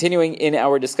Continuing in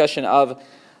our discussion of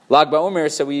Lag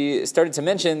BaOmer, so we started to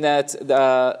mention that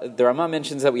the Rama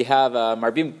mentions that we have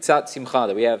Marbim Tzat Simcha,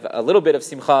 that we have a little bit of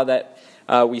Simcha that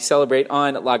we celebrate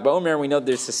on Lag BaOmer. We know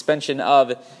there's suspension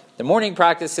of the morning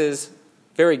practices.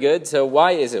 Very good. So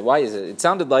why is it? It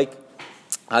sounded like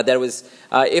that it was,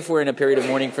 if we're in a period of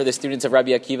mourning for the students of Rabbi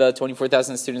Akiva,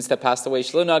 24,000 students that passed away,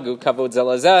 Shelo Nagu Kavod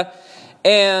Zelazeh,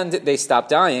 and they stopped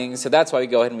dying, so that's why we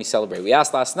go ahead and we celebrate. We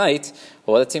asked last night,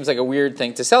 well, that seems like a weird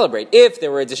thing to celebrate. If there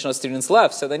were additional students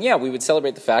left, so then we would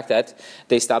celebrate the fact that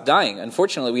they stopped dying.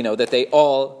 Unfortunately, we know that they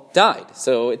all died.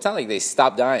 So it's not like they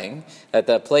stopped dying, that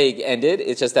the plague ended,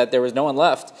 it's just that there was no one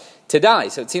left to die.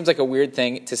 So it seems like a weird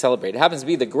thing to celebrate. It happens to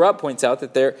be, the Gra points out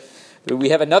that we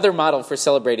have another model for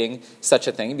celebrating such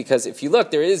a thing, because if you look,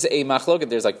 there is a machloket,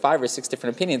 there's like 5 or 6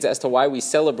 different opinions as to why we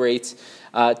celebrate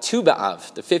Tu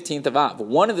B'Av, the 15th of Av.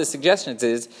 One of the suggestions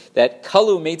is that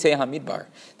Kalu Meitei HaMidbar,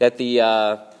 that the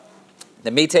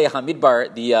Meitei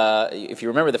HaMidbar, if you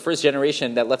remember the first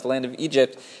generation that left the land of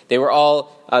Egypt, they were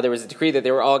all, there was a decree that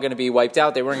they were all going to be wiped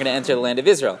out, they weren't going to enter the land of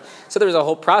Israel. So there was a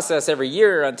whole process every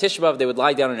year on Tisha B'Av, they would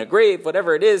lie down in a grave,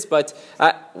 whatever it is, but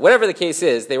whatever the case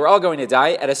is, they were all going to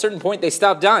die. At a certain point, they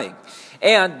stopped dying.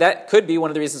 And that could be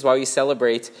one of the reasons why we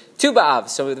celebrate Tu B'Av.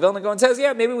 So the Vilna Gaon says,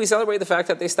 maybe we celebrate the fact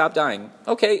that they stopped dying.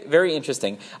 Okay, very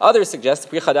interesting. Others suggest,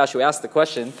 Pri Chadash, who asked the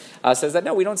question, says that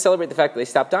no, we don't celebrate the fact that they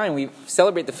stopped dying. We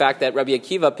celebrate the fact that Rabbi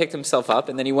Akiva picked himself up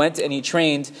and then he went and he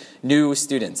trained new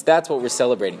students. That's what we're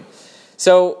celebrating.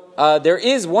 So there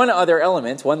is one other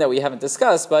element, one that we haven't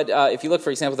discussed, but if you look, for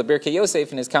example, the Birkei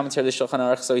Yosef in his commentary to the Shulchan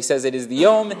Aruch, so he says it is the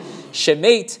Yom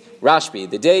Shemet Rashbi,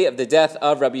 the day of the death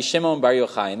of Rabbi Shimon Bar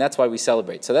Yochai, and that's why we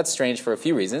celebrate. So that's strange for a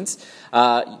few reasons.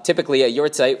 Typically at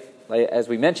Yortzeit, as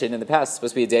we mentioned in the past, it's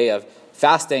supposed to be a day of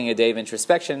fasting, a day of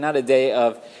introspection, not a day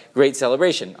of great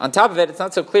celebration. On top of it, it's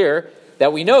not so clear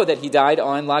that we know that he died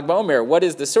on Lag BaOmer. What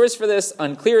is the source for this?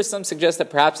 Unclear. Some suggest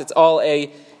that perhaps it's all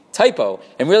a typo,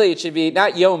 and really it should be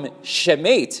not Yom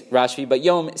Shemet Rashbi, but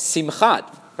Yom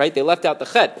Simchat, right? They left out the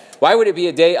Chet. Why would it be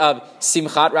a day of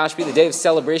Simchat Rashbi, the day of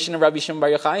celebration of Rabbi Shimon Bar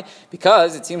Yochai?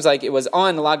 Because it seems like it was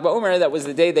on Lag BaOmer that was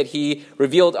the day that he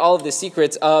revealed all of the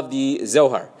secrets of the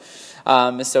Zohar.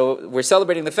 So we're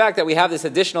celebrating the fact that we have this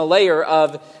additional layer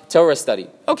of Torah study.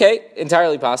 Okay,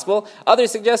 entirely possible.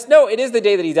 Others suggest, no, it is the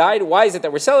day that he died. Why is it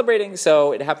that we're celebrating?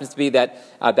 So it happens to be that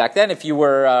back then, if you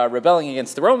were rebelling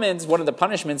against the Romans, one of the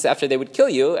punishments after they would kill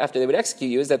you, after they would execute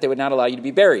you, is that they would not allow you to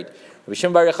be buried. Rabbi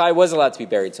Shimon Bar Yochai was allowed to be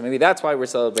buried, so maybe that's why we're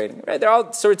celebrating. Right? There are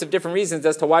all sorts of different reasons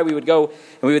as to why we would go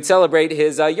and we would celebrate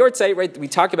his Yortzeit. Right? We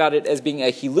talk about it as being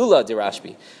a Hilula de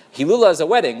Rashbi. Hilula is a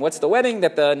wedding. What's the wedding?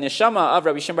 That the neshama of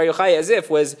Rabbi Shimon Bar Yochai, as if,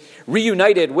 was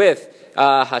reunited with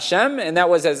Hashem, and that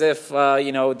was as if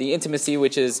the intimacy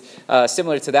which is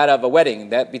similar to that of a wedding,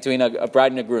 that between a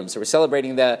bride and a groom. So we're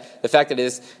celebrating the fact that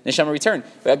his neshama returned.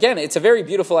 But again, it's a very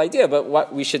beautiful idea,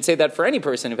 but we should say that for any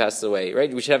person who passes away,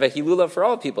 right? We should have a hilula for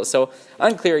all people. So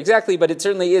unclear exactly, but it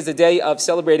certainly is a day of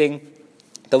celebrating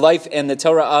the life and the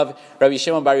Torah of Rabbi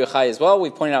Shimon Bar Yochai as well.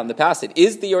 We've pointed out in the past, it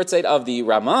is the Yortzeit of the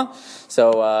Ramah.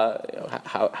 So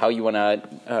how you want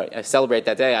to celebrate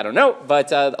that day, I don't know.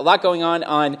 But a lot going on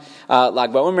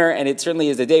Lag BaOmer, and it certainly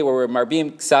is a day where we're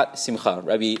Marbim Ksat Simcha.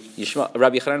 Rabbi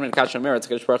Chanan ben Kach Omer,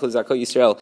 Tzakadosh Baruch Hu Zakol Yisrael.